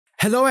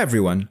Hello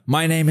everyone,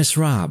 my name is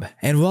Rob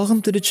and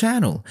welcome to the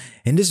channel.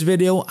 In this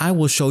video, I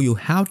will show you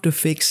how to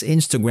fix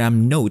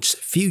Instagram Notes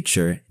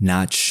feature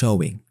not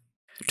showing.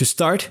 To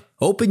start,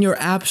 open your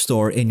App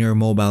Store in your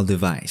mobile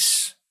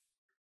device.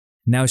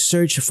 Now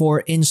search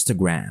for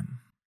Instagram.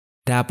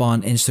 Tap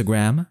on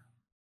Instagram,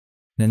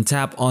 then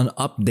tap on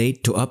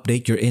Update to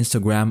update your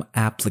Instagram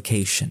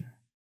application.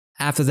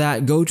 After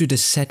that, go to the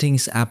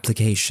Settings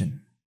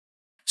application.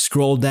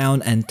 Scroll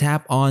down and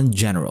tap on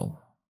General.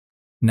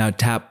 Now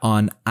tap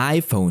on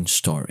iPhone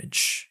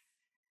storage.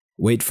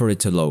 Wait for it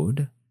to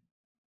load.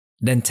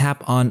 Then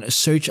tap on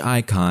search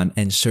icon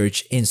and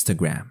search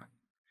Instagram.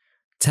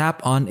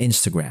 Tap on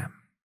Instagram.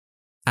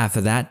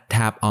 After that,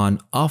 tap on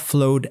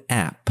Offload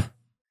App.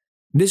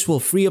 This will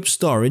free up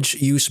storage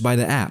used by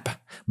the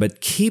app, but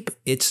keep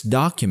its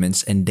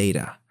documents and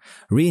data.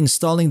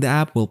 Reinstalling the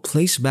app will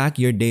place back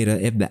your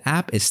data if the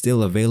app is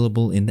still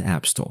available in the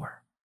App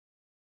Store.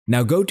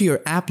 Now go to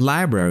your app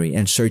library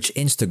and search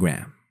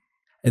Instagram.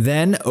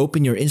 Then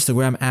open your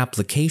Instagram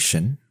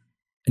application.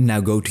 Now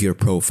go to your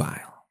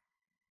profile.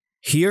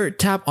 Here,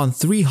 tap on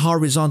 3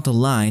 horizontal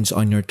lines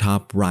on your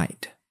top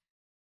right.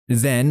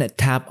 Then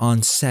tap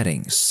on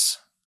Settings.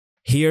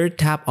 Here,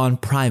 tap on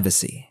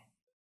Privacy.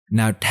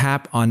 Now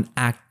tap on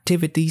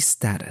Activity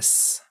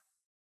Status.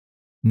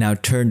 Now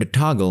turn the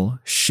toggle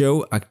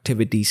Show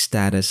Activity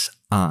Status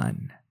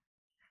on.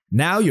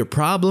 Now your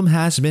problem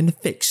has been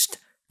fixed.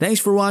 Thanks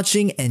for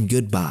watching and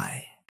goodbye.